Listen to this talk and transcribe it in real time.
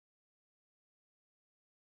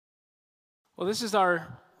Well, this is our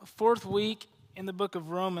fourth week in the book of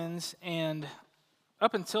Romans, and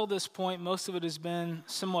up until this point, most of it has been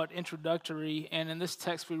somewhat introductory, and in this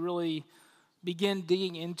text, we really begin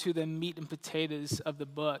digging into the meat and potatoes of the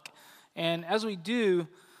book. And as we do,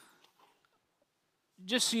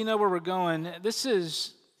 just so you know where we're going, this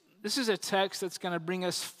is a text that's going to bring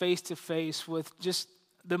us face to face with just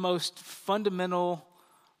the most fundamental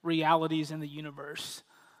realities in the universe.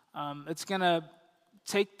 It's going to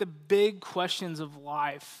take the big questions of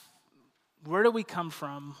life. Where do we come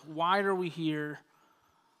from? Why are we here?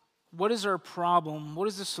 What is our problem? What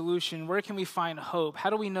is the solution? Where can we find hope? How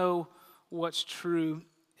do we know what's true?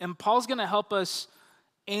 And Paul's going to help us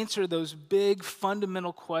answer those big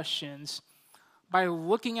fundamental questions by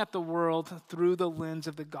looking at the world through the lens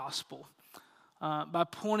of the gospel, by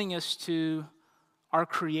pointing us to our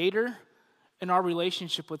Creator and our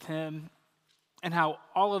relationship with Him, and how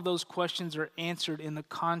all of those questions are answered in the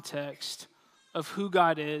context of who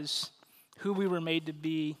God is, who we were made to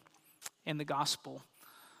be in the gospel.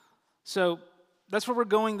 So that's where we're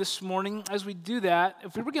going this morning. As we do that,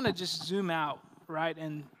 if we were going to just zoom out, right,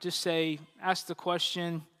 and just ask the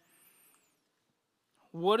question,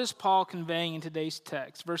 what is Paul conveying in today's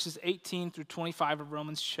text? Verses 18 through 25 of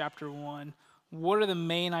Romans chapter 1. What are the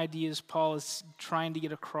main ideas Paul is trying to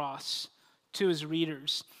get across to his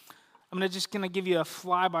readers? I'm just going to give you a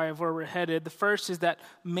flyby of where we're headed. The first is that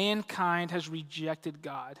mankind has rejected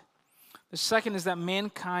God. The second is that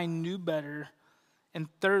mankind knew better. And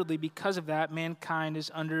thirdly, because of that, mankind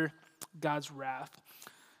is under God's wrath.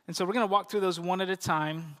 And so we're going to walk through those one at a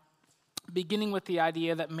time, beginning with the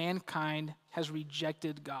idea that mankind has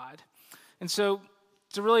rejected God. And so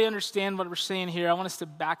to really understand what we're saying here, I want us to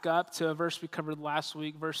back up to a verse we covered last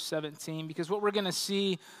week, verse 17, because what we're going to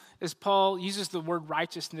see is Paul uses the word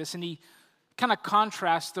righteousness, and he kind of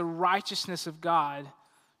contrasts the righteousness of God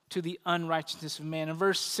to the unrighteousness of man. In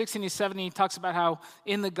verse 16 and 17, he talks about how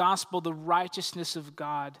in the gospel, the righteousness of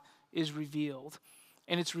God is revealed.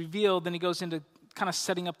 And it's revealed, then he goes into kind of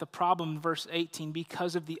setting up the problem in verse 18,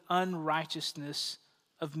 because of the unrighteousness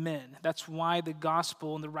of men. That's why the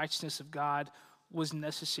gospel and the righteousness of God was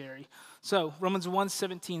necessary. So Romans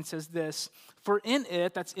 1:17 says this, "For in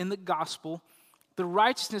it," that's in the gospel, "the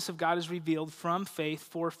righteousness of God is revealed from faith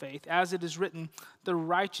for faith, as it is written, the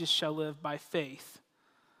righteous shall live by faith.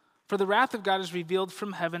 For the wrath of God is revealed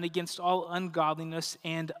from heaven against all ungodliness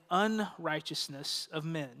and unrighteousness of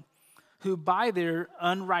men, who by their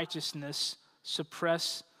unrighteousness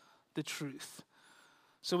suppress the truth."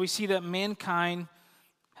 So we see that mankind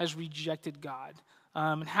has rejected God.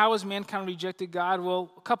 And how has mankind rejected God?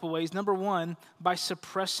 Well, a couple ways. Number one, by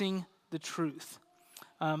suppressing the truth.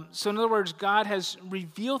 So in other words, God has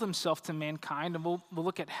revealed himself to mankind, and we'll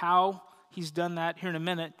look at how he's done that here in a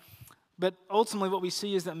minute. But ultimately what we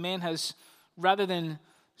see is that man has, rather than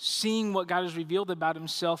seeing what God has revealed about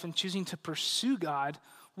himself and choosing to pursue God,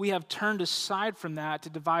 we have turned aside from that to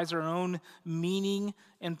devise our own meaning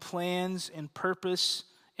and plans and purpose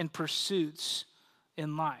and pursuits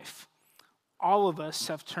in life. All of us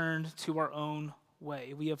have turned to our own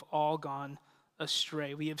way. We have all gone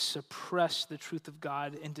astray. We have suppressed the truth of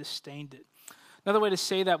God and disdained it. Another way to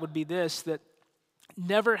say that would be this, that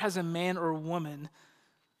never has a man or woman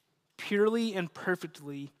purely and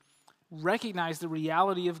perfectly recognized the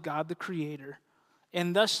reality of God the Creator,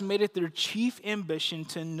 and thus made it their chief ambition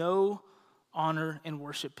to know, honor, and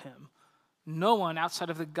worship him. No one outside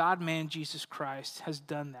of the God-man Jesus Christ has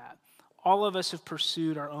done that. All of us have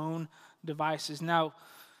pursued our own devices. Now,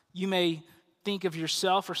 you may think of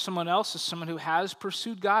yourself or someone else as someone who has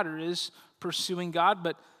pursued God or is pursuing God,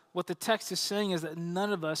 but what the text is saying is that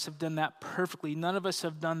none of us have done that perfectly. None of us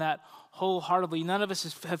have done that wholeheartedly. None of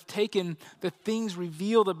us have taken the things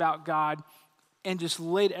revealed about God and just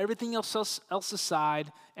laid everything else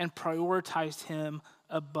aside and prioritized him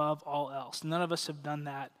above all else. None of us have done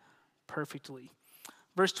that perfectly.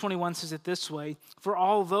 Verse 21 says it this way, "For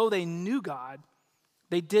although they knew God,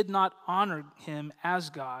 they did not honor him as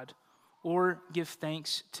God or give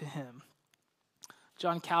thanks to him."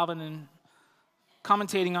 John Calvin, in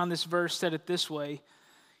commentating on this verse, said it this way.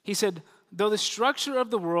 He said, "Though the structure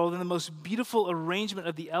of the world and the most beautiful arrangement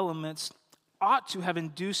of the elements ought to have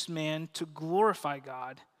induced man to glorify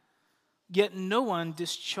God, yet no one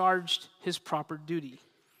discharged his proper duty.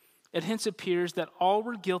 It hence appears that all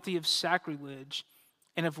were guilty of sacrilege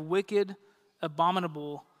and of wicked,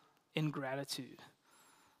 abominable ingratitude."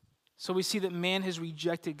 So we see that man has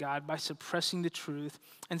rejected God by suppressing the truth,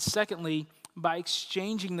 and secondly, by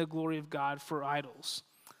exchanging the glory of God for idols.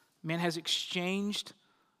 Man has exchanged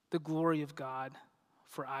the glory of God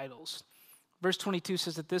for idols. Verse 22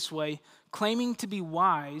 says it this way, "Claiming to be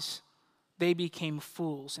wise, they became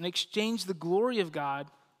fools and exchanged the glory of God,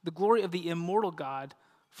 the glory of the immortal God,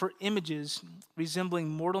 for images resembling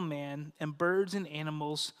mortal man and birds and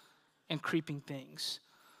animals and creeping things.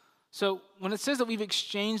 So when it says that we've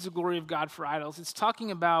exchanged the glory of God for idols, it's talking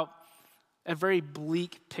about a very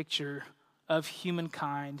bleak picture of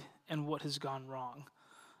humankind and what has gone wrong.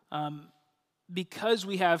 Because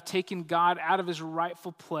we have taken God out of his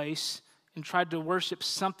rightful place and tried to worship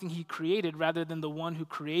something he created rather than the one who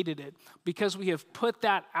created it, because we have put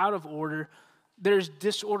that out of order, there's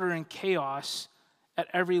disorder and chaos at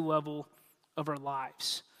every level of our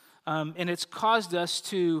lives. And it's caused us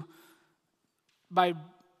to, by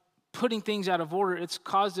putting things out of order, it's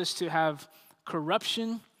caused us to have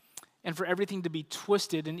corruption and for everything to be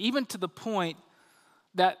twisted, and even to the point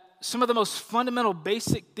that some of the most fundamental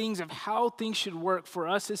basic things of how things should work for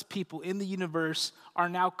us as people in the universe are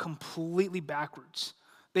now completely backwards.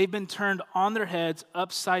 They've been turned on their heads,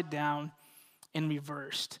 upside down, and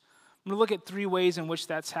reversed. I'm going to look at 3 ways in which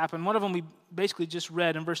that's happened. One of them we basically just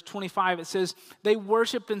read. In verse 25, it says, they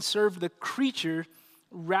worship and serve the creature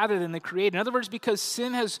rather than the creator. In other words, because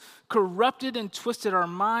sin has corrupted and twisted our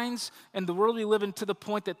minds and the world we live in to the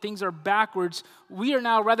point that things are backwards, we are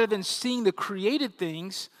now, rather than seeing the created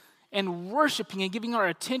things and worshiping and giving our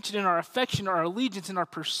attention and our affection, our allegiance and our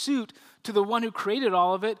pursuit to the one who created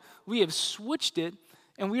all of it, we have switched it,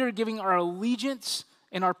 and we are giving our allegiance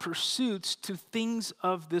and our pursuits to things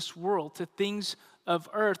of this world, to things of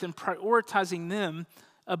earth, and prioritizing them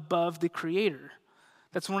above the Creator.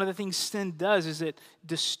 That's one of the things sin does, is it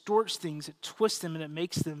distorts things, it twists them, and it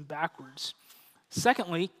makes them backwards.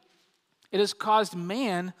 Secondly, it has caused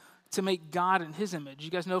man to make God in his image.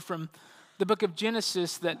 You guys know from the book of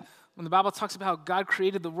Genesis that when the Bible talks about how God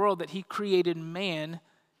created the world, that he created man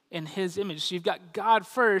in his image. So you've got God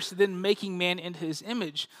first, then making man in his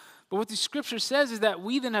image. But what the scripture says is that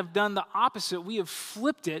we then have done the opposite. We have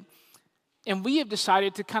flipped it, and we have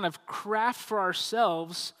decided to kind of craft for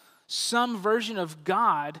ourselves some version of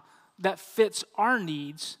God that fits our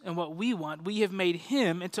needs and what we want. We have made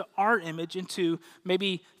him into our image, into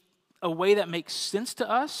maybe a way that makes sense to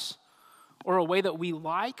us, or a way that we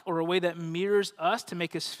like, or a way that mirrors us to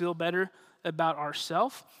make us feel better about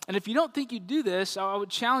ourselves. And if you don't think you do this, I would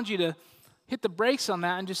challenge you to hit the brakes on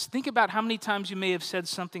that and just think about how many times you may have said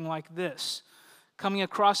something like this. Coming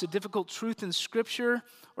across a difficult truth in Scripture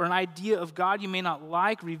or an idea of God you may not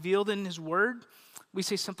like revealed in his word, we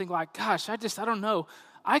say something like, gosh, I don't know.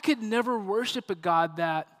 I could never worship a God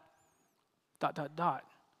that ...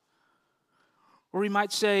 Or we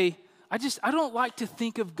might say, I don't like to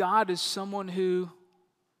think of God as someone who ...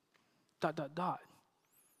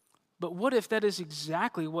 But what if that is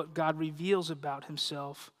exactly what God reveals about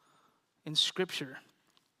himself in Scripture?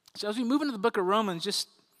 So as we move into the book of Romans, just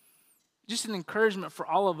an encouragement for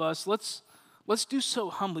all of us, let's do so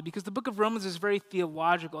humbly, because the book of Romans is very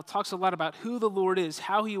theological. It talks a lot about who the Lord is,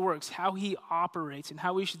 how he works, how he operates, and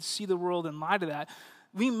how we should see the world in light of that.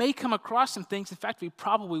 We may come across some things, in fact, we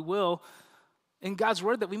probably will, in God's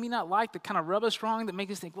word that we may not like, that kind of rub us wrong, that make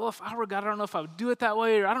us think, well, if I were God, I don't know if I would do it that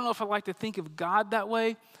way, or I don't know if I like to think of God that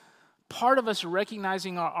way. Part of us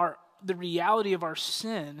recognizing the reality of our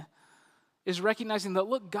sin is recognizing that,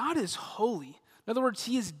 look, God is holy. In other words,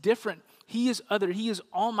 he is different. He is other. He is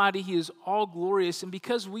almighty. He is all glorious. And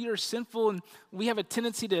because we are sinful and we have a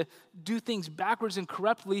tendency to do things backwards and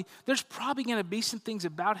corruptly, there's probably going to be some things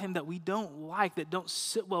about him that we don't like, that don't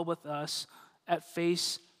sit well with us at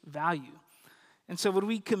face value. And so would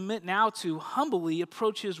we commit now to humbly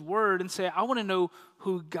approach his word and say, I want to know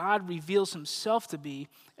who God reveals himself to be,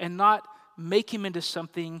 and not make him into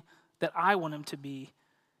something that I want him to be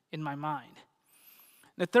in my mind.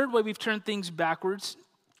 The third way we've turned things backwards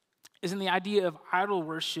is in the idea of idol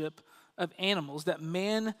worship of animals, that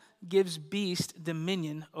man gives beast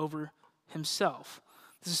dominion over himself.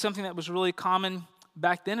 This is something that was really common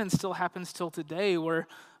back then and still happens till today, where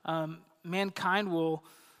mankind will,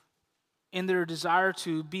 in their desire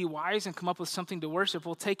to be wise and come up with something to worship,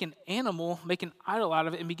 will take an animal, make an idol out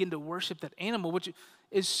of it, and begin to worship that animal, which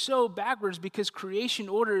is so backwards, because creation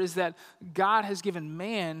order is that God has given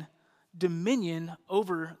man dominion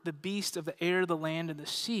over the beast of the air, the land, and the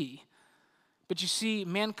sea. But you see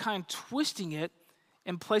mankind twisting it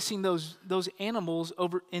and placing those animals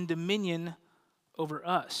over in dominion over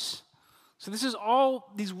us. So this is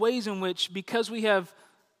all these ways in which, because we have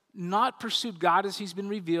not pursued God as he's been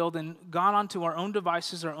revealed and gone on to our own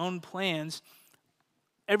devices, our own plans,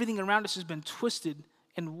 everything around us has been twisted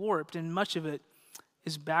and warped, and much of it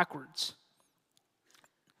is backwards.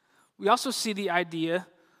 We also see the idea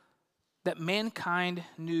that mankind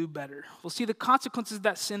knew better. We'll see the consequences of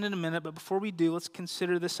that sin in a minute, but before we do, let's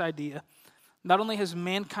consider this idea Not only has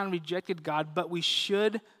mankind rejected God, but we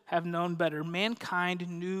should have known better. Mankind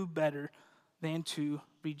knew better than to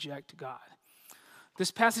reject God.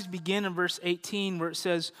 This passage begins in verse 18 where it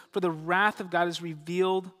says, "For the wrath of God is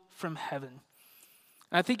revealed from heaven."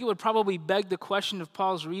 And I think it would probably beg the question of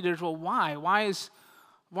Paul's readers, well, why?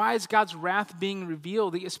 Why is God's wrath being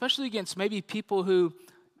revealed, especially against maybe people who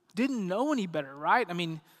didn't know any better, right? I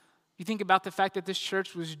mean, you think about the fact that this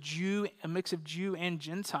church was a mix of Jew and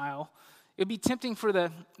Gentile. It'd be tempting for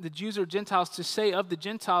the Jews or Gentiles to say of the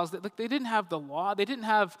Gentiles that, look, they didn't have the law, they didn't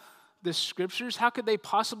have the scriptures. How could they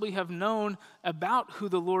possibly have known about who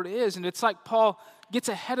the Lord is? And it's like Paul gets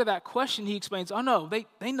ahead of that question. He explains, oh no,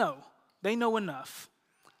 they know. They know enough.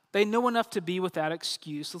 They know enough to be without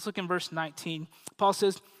excuse. Let's look in verse 19. Paul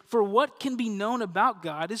says, "For what can be known about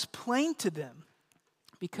God is plain to them,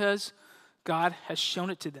 because God has shown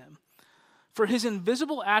it to them. For his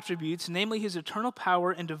invisible attributes, namely his eternal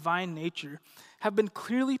power and divine nature, have been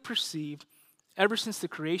clearly perceived ever since the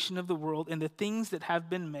creation of the world, and the things that have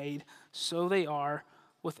been made, so they are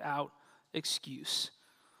without excuse."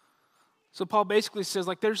 So Paul basically says,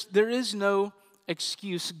 there is no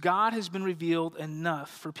excuse. God has been revealed enough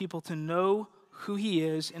for people to know who he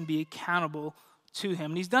is and be accountable to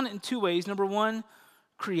him. And he's done it in two ways. Number one,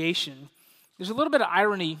 creation. There's a little bit of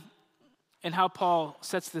irony in how Paul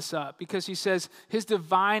sets this up, because he says his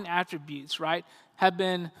divine attributes, right, have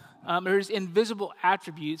been, or his invisible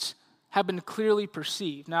attributes have been clearly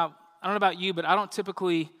perceived. Now, I don't know about you, but I don't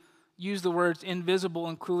typically use the words invisible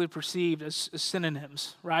and clearly perceived as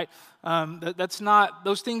synonyms, right? That's not,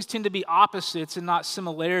 those things tend to be opposites and not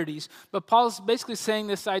similarities. But Paul's basically saying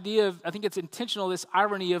this idea of, I think it's intentional, this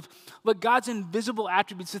irony of, look, God's invisible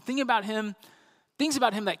attributes, the things about him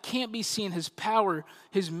that can't be seen, his power,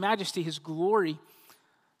 his majesty, his glory,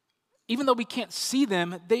 even though we can't see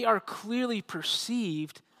them, they are clearly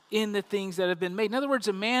perceived in the things that have been made. In other words,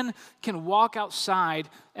 a man can walk outside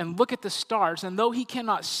and look at the stars, and though he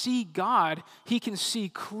cannot see God, he can see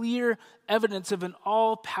clear evidence of an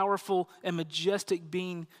all-powerful and majestic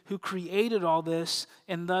being who created all this,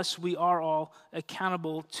 and thus we are all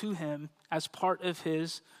accountable to him as part of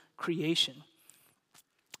his creation.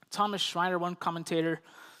 Thomas Schreiner, one commentator,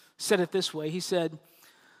 said it this way. He said,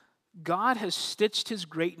 "God has stitched his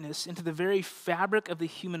greatness into the very fabric of the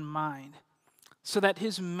human mind, so that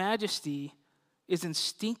his majesty is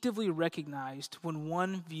instinctively recognized when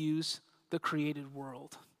one views the created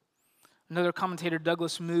world." Another commentator,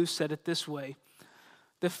 Douglas Moo, said it this way: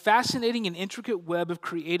 "The fascinating and intricate web of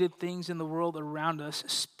created things in the world around us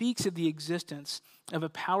speaks of the existence of a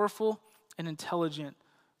powerful and intelligent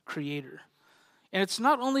creator." And it's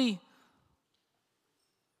not only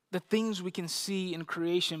the things we can see in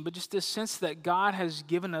creation, but just this sense that God has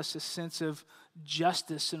given us a sense of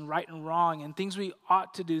justice and right and wrong and things we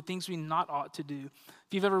ought to do, things we not ought to do.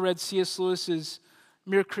 If you've ever read C.S. Lewis's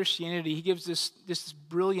Mere Christianity, he gives this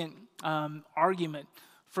brilliant argument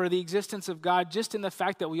for the existence of God just in the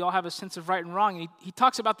fact that we all have a sense of right and wrong. He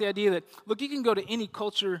talks about the idea that, look, you can go to any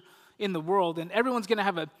culture in the world and everyone's going to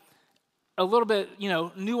have a little bit,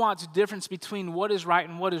 nuanced difference between what is right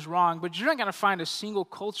and what is wrong, but you're not going to find a single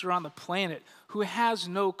culture on the planet who has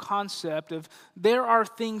no concept of there are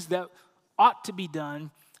things that ought to be done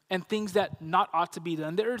and things that not ought to be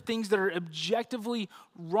done. There are things that are objectively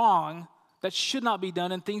wrong that should not be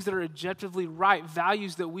done and things that are objectively right,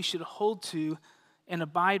 values that we should hold to and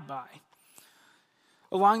abide by.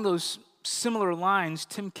 Along those similar lines,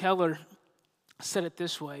 Tim Keller said it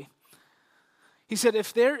this way. He said,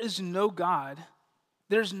 "If there is no God,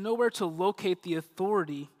 there's nowhere to locate the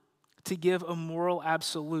authority to give a moral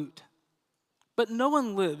absolute. But no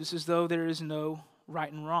one lives as though there is no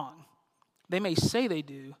right and wrong. They may say they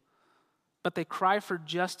do, but they cry for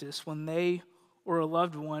justice when they or a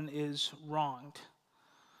loved one is wronged."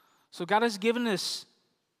 So God has given us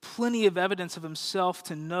plenty of evidence of himself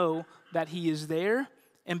to know that he is there,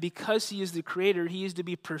 and because he is the creator, he is to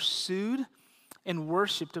be pursued and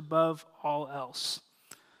worshiped above all else.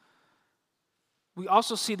 We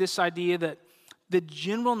also see this idea that the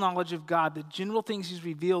general knowledge of God, the general things he's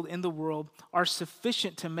revealed in the world, are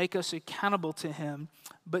sufficient to make us accountable to him,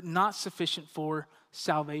 but not sufficient for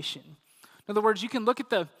salvation. In other words, you can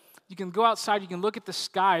go outside, you can look at the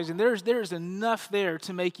skies, and there's enough there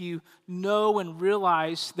to make you know and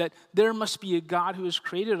realize that there must be a God who has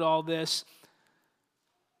created all this.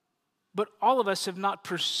 But all of us have not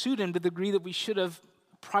pursued him to the degree that we should have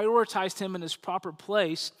prioritized him in his proper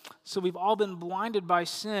place. So we've all been blinded by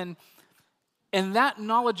sin. And that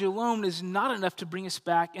knowledge alone is not enough to bring us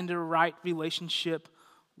back into a right relationship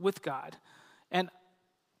with God. And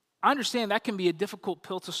I understand that can be a difficult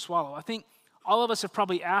pill to swallow. I think all of us have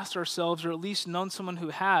probably asked ourselves, or at least known someone who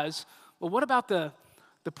has, well, what about the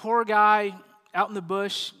poor guy out in the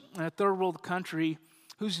bush in a third world country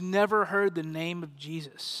who's never heard the name of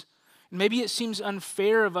Jesus? Maybe it seems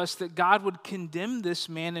unfair of us that God would condemn this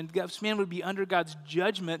man and this man would be under God's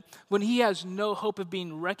judgment when he has no hope of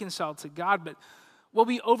being reconciled to God. But what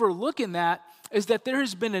we overlook in that is that there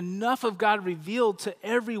has been enough of God revealed to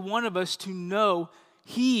every one of us to know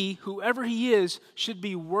he, whoever he is, should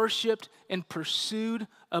be worshiped and pursued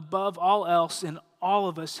above all else, and all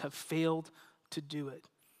of us have failed to do it.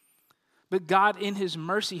 But God, in his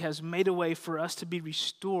mercy, has made a way for us to be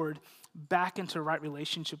restored back into right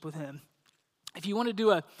relationship with him. If you want to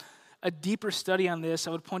do a deeper study on this,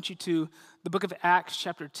 I would point you to the book of Acts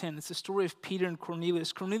chapter 10. It's the story of Peter and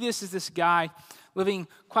Cornelius. Cornelius is this guy living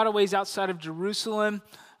quite a ways outside of Jerusalem.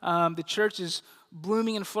 The church is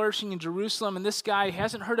blooming and flourishing in Jerusalem, and this guy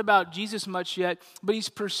hasn't heard about Jesus much yet, but he's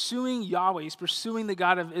pursuing Yahweh. He's pursuing the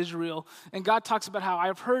God of Israel. And God talks about how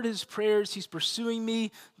I've heard his prayers. He's pursuing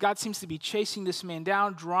me. God seems to be chasing this man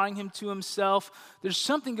down, drawing him to himself. There's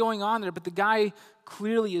something going on there, but the guy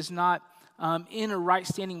clearly is not in a right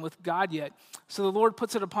standing with God yet. So the Lord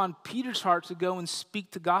puts it upon Peter's heart to go and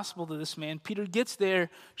speak the gospel to this man. Peter gets there,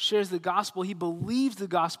 shares the gospel. He believes the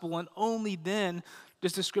gospel, and only then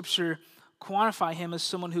does the scripture quantify him as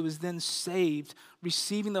someone who is then saved,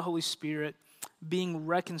 receiving the Holy Spirit, being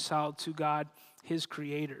reconciled to God, his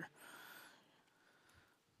creator.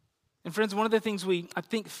 And friends, one of the things we, I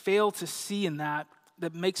think, fail to see in that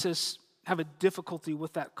makes us have a difficulty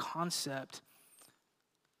with that concept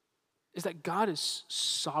is that God is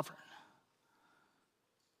sovereign.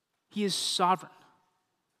 He is sovereign.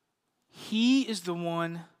 He is the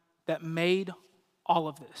one that made all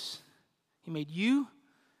of this. He made you.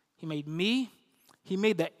 He made me. He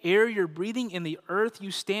made the air you're breathing and the earth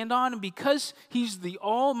you stand on. And because he's the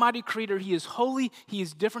almighty creator, he is holy, he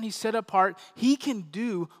is different, he's set apart. He can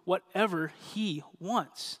do whatever he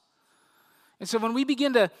wants. And so when we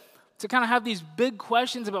begin to kind of have these big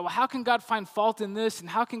questions about, well, how can God find fault in this? And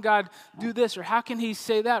how can God do this? Or how can he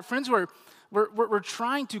say that? Friends, we're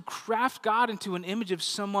trying to craft God into an image of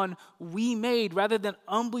someone we made rather than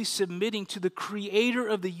humbly submitting to the creator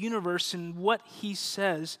of the universe and what he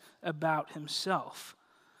says about himself.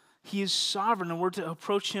 He is sovereign, and we're to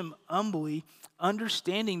approach him humbly,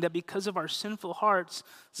 understanding that because of our sinful hearts,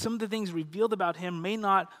 some of the things revealed about him may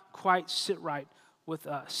not quite sit right with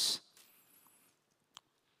us.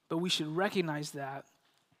 But we should recognize that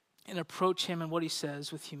and approach him and what he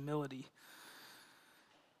says with humility.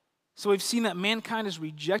 So we've seen that mankind has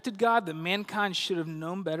rejected God, that mankind should have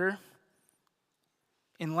known better.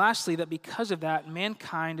 And lastly, that because of that,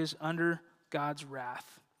 mankind is under God's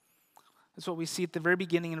wrath. That's what we see at the very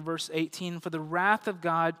beginning in verse 18. For the wrath of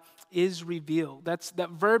God is revealed. That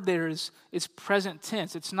verb there is present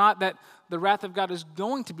tense. It's not that the wrath of God is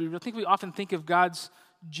going to be revealed. I think we often think of God's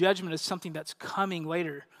judgment as something that's coming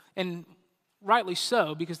later. And rightly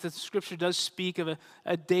so, because the scripture does speak of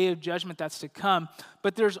a day of judgment that's to come.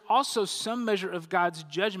 But there's also some measure of God's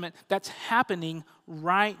judgment that's happening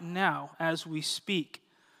right now as we speak.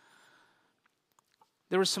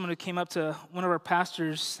 There was someone who came up to one of our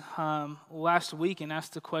pastors last week and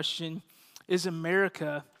asked the question, is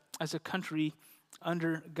America as a country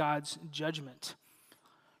under God's judgment?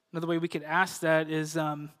 Another way we could ask that is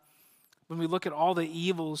when we look at all the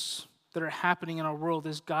evils that are happening in our world,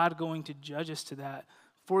 is God going to judge us to that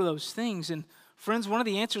for those things? And friends, one of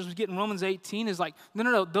the answers we get in Romans 18 is like,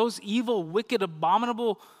 no, those evil, wicked,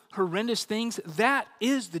 abominable, horrendous things, that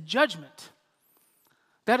is the judgment.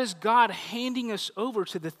 That is God handing us over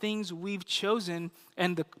to the things we've chosen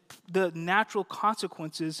and the natural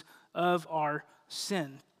consequences of our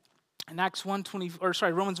sin. In Romans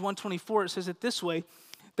 1:24, it says it this way,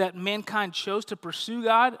 that mankind chose to pursue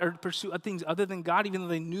God or pursue things other than God, even though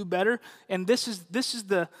they knew better. And this is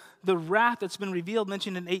the wrath that's been revealed,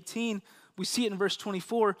 mentioned in 18. We see it in verse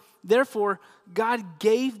 24. Therefore, God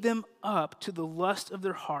gave them up to the lust of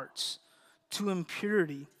their hearts, to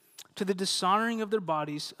impurity, to the dishonoring of their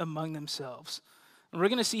bodies among themselves. And we're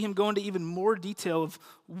going to see him go into even more detail of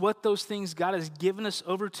what those things God has given us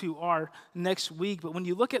over to are next week. But when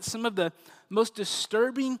you look at some of the most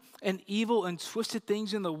disturbing and evil and twisted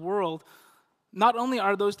things in the world, not only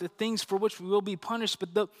are those the things for which we will be punished,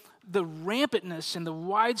 but the rampantness and the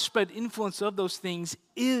widespread influence of those things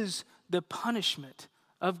is the punishment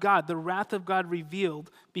of God, the wrath of God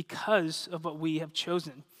revealed because of what we have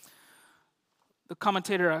chosen. The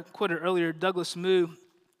commentator I quoted earlier, Douglas Moo,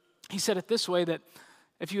 he said it this way, that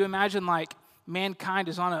if you imagine like mankind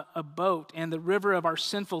is on a boat and the river of our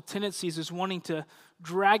sinful tendencies is wanting to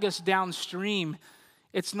drag us downstream,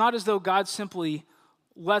 It's not as though God simply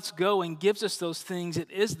lets go and gives us those things.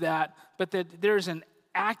 It is that, but that there's an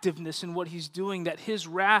activeness in what he's doing, that his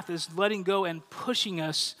wrath is letting go and pushing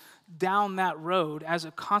us down that road as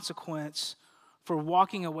a consequence for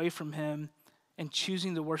walking away from him and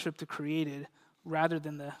choosing to worship the created rather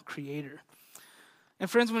than the creator. And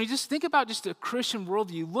friends, when you just think about just a Christian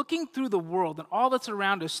worldview, looking through the world and all that's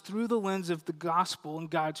around us through the lens of the gospel and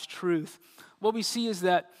God's truth, what we see is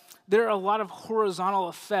that there are a lot of horizontal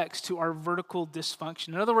effects to our vertical dysfunction.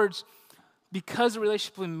 In other words, because the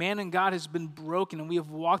relationship between man and God has been broken and we have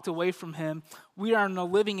walked away from him, we are now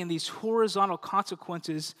living in these horizontal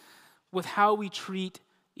consequences with how we treat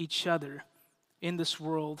each other in this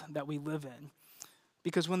world that we live in.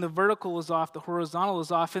 Because when the vertical is off, the horizontal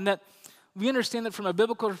is off, and that we understand that from a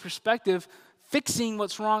biblical perspective, fixing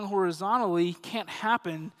what's wrong horizontally can't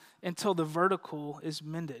happen until the vertical is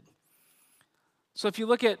mended. So if you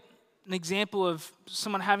look at an example of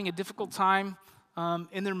someone having a difficult time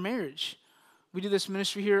in their marriage, we do this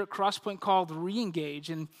ministry here at Crosspoint called Reengage,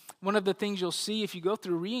 and one of the things you'll see if you go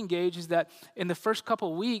through Reengage is that in the first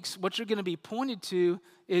couple of weeks, what you're going to be pointed to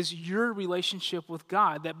is your relationship with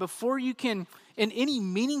God. That before you can, in any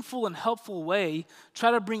meaningful and helpful way,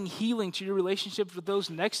 try to bring healing to your relationships with those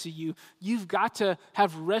next to you, you've got to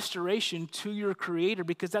have restoration to your Creator,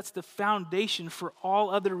 because that's the foundation for all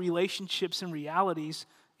other relationships and realities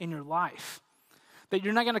in your life. That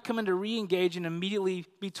you're not going to come into Reengage and immediately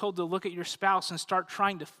be told to look at your spouse and start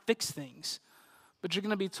trying to fix things. But you're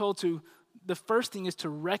going to be told to, the first thing is to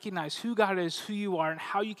recognize who God is, who you are, and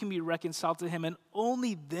how you can be reconciled to him. And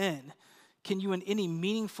only then can you in any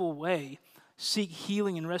meaningful way seek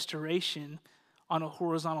healing and restoration on a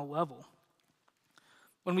horizontal level.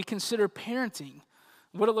 When we consider parenting,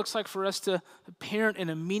 what it looks like for us to parent in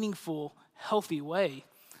a meaningful, healthy way,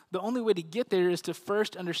 the only way to get there is to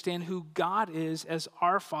first understand who God is as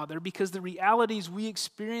our Father, because the realities we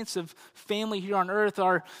experience of family here on earth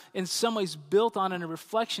are in some ways built on and a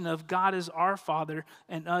reflection of God as our Father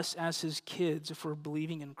and us as his kids if we're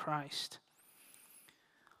believing in Christ.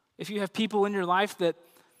 If you have people in your life that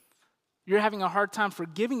you're having a hard time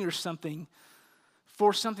forgiving or something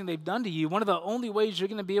for something they've done to you, one of the only ways you're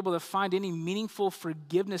going to be able to find any meaningful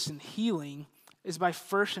forgiveness and healing is by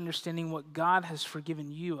first understanding what God has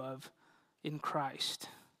forgiven you of in Christ.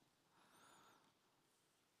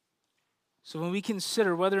 So when we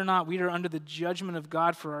consider whether or not we are under the judgment of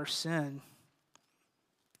God for our sin,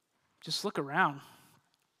 just look around.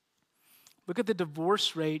 Look at the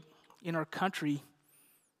divorce rate in our country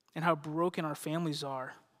and how broken our families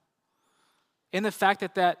are. And the fact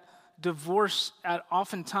that divorce, at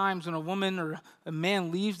oftentimes when a woman or a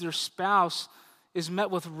man leaves their spouse, is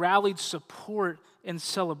met with rallied support and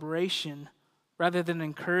celebration rather than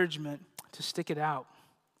encouragement to stick it out.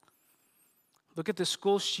 Look at the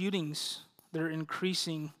school shootings that are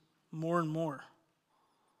increasing more and more.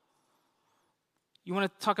 You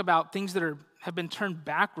want to talk about things that have been turned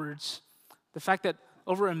backwards. The fact that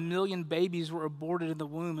over 1 million babies were aborted in the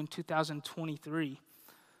womb in 2023.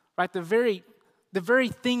 Right? The very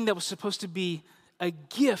thing that was supposed to be a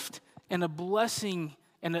gift and a blessing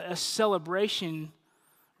and a celebration,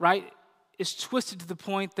 right, is twisted to the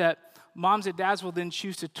point that moms and dads will then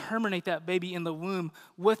choose to terminate that baby in the womb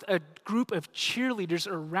with a group of cheerleaders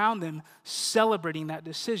around them celebrating that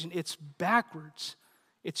decision. It's backwards.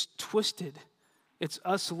 It's twisted. It's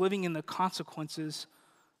us living in the consequences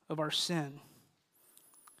of our sin.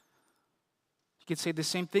 You could say the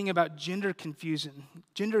same thing about gender confusion.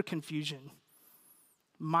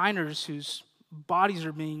 Minors whose bodies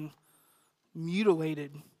are being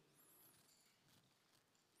mutilated.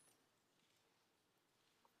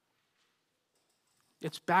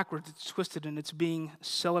 It's backwards, it's twisted, and it's being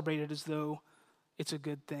celebrated as though it's a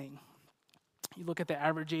good thing. You look at the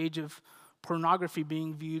average age of pornography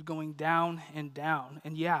being viewed going down and down.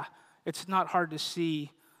 And yeah, it's not hard to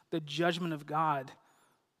see the judgment of God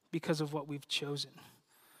because of what we've chosen.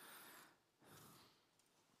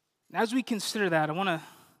 And as we consider that, I want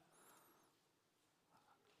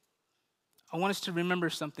us to remember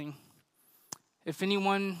something. If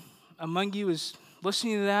anyone among you is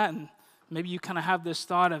listening to that, and maybe you kind of have this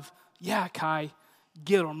thought of, yeah, Kai,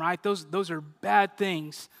 get them, right? Those are bad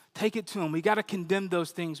things. Take it to them. We got to condemn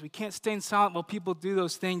those things. We can't stay silent while people do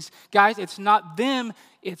those things. Guys, it's not them,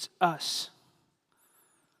 it's us.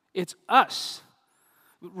 It's us.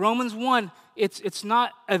 Romans 1, it's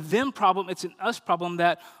not a them problem, it's an us problem,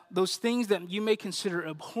 that those things that you may consider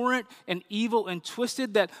abhorrent and evil and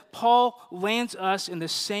twisted, that Paul lands us in the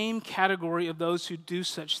same category of those who do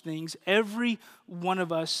such things. Every one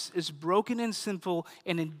of us is broken and sinful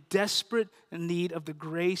and in desperate need of the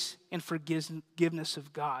grace and forgiveness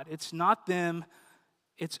of God. It's not them,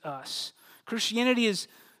 it's us. Christianity is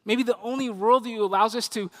maybe the only worldview that allows us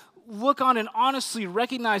to look on and honestly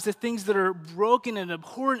recognize the things that are broken and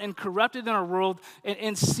abhorrent and corrupted in our world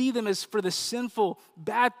and see them as for the sinful,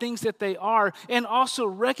 bad things that they are, and also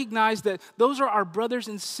recognize that those are our brothers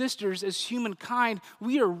and sisters as humankind.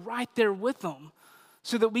 We are right there with them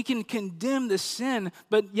so that we can condemn the sin,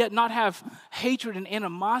 but yet not have hatred and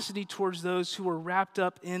animosity towards those who are wrapped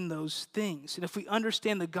up in those things. And if we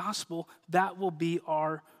understand the gospel, that will be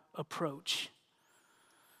our approach.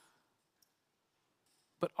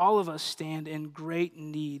 But all of us stand in great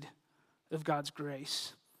need of God's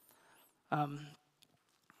grace. How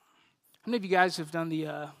many of you guys have done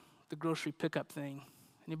the grocery pickup thing?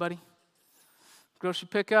 Anybody? Grocery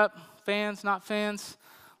pickup? Fans, not fans?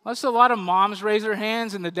 Well, that's a lot of moms raise their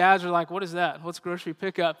hands, and the dads are like, what is that? What's grocery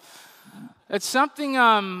pickup? It's something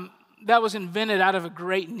that was invented out of a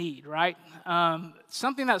great need, right?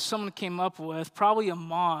 Something that someone came up with, probably a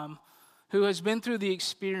mom, who has been through the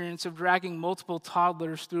experience of dragging multiple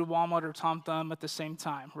toddlers through Walmart or Tom Thumb at the same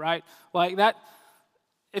time, right? Like that,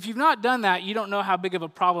 if you've not done that, you don't know how big of a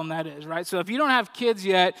problem that is, right? So if you don't have kids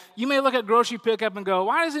yet, you may look at grocery pickup and go,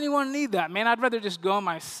 why does anyone need that? Man, I'd rather just go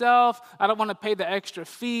myself. I don't want to pay the extra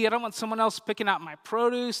fee. I don't want someone else picking out my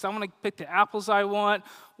produce. I want to pick the apples I want,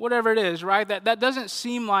 whatever it is, right? That doesn't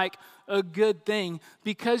seem like a good thing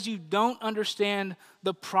because you don't understand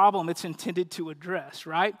the problem it's intended to address,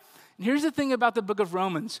 right? Here's the thing about the book of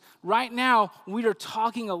Romans. Right now, we are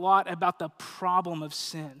talking a lot about the problem of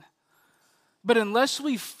sin. But unless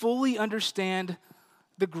we fully understand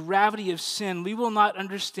the gravity of sin, we will not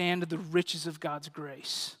understand the riches of God's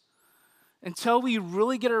grace. Until we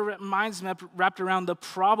really get our minds wrapped around the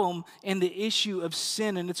problem and the issue of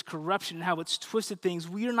sin and its corruption and how it's twisted things,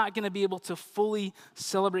 we are not going to be able to fully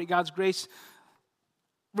celebrate God's grace.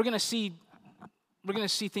 We're going to see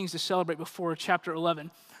things to celebrate before chapter 11.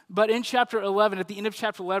 But in chapter 11, at the end of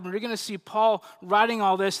chapter 11, you're going to see Paul writing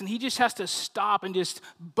all this, and he just has to stop and just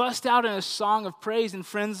bust out in a song of praise. And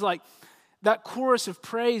friends, like that chorus of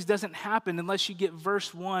praise doesn't happen unless you get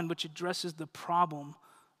verse 1, which addresses the problem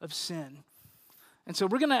of sin. And so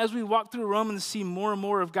we're going to, as we walk through Romans, see more and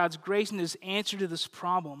more of God's grace and his answer to this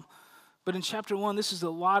problem. But in chapter 1, this is a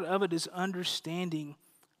lot of it is understanding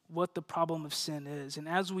what the problem of sin is. And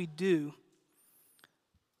as we do,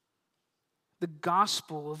 the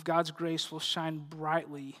gospel of God's grace will shine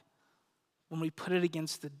brightly when we put it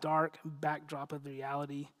against the dark backdrop of the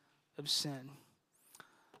reality of sin.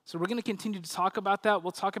 So we're going to continue to talk about that.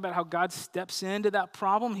 We'll talk about how God steps into that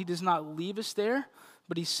problem. He does not leave us there,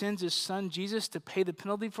 but he sends his son Jesus to pay the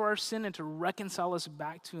penalty for our sin and to reconcile us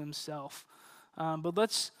back to himself. But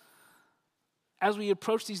let's, as we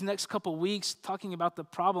approach these next couple weeks talking about the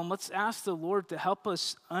problem, let's ask the Lord to help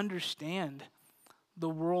us understand the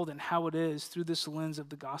world and how it is through this lens of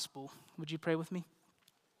the gospel. Would you pray with me?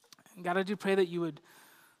 God, I do pray that you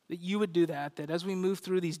would do that as we move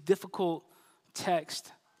through these difficult texts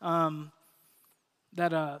that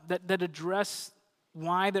address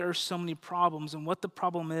why there are so many problems and what the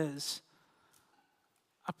problem is.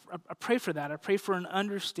 I pray for that. I pray for an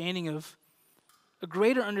understanding of a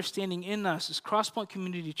greater understanding in us as Crosspoint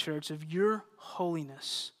Community Church of your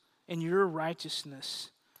holiness and your righteousness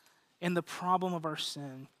and the problem of our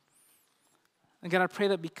sin. And God, I pray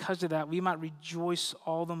that because of that, we might rejoice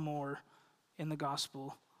all the more in the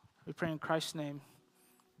gospel. We pray in Christ's name.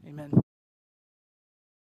 Amen.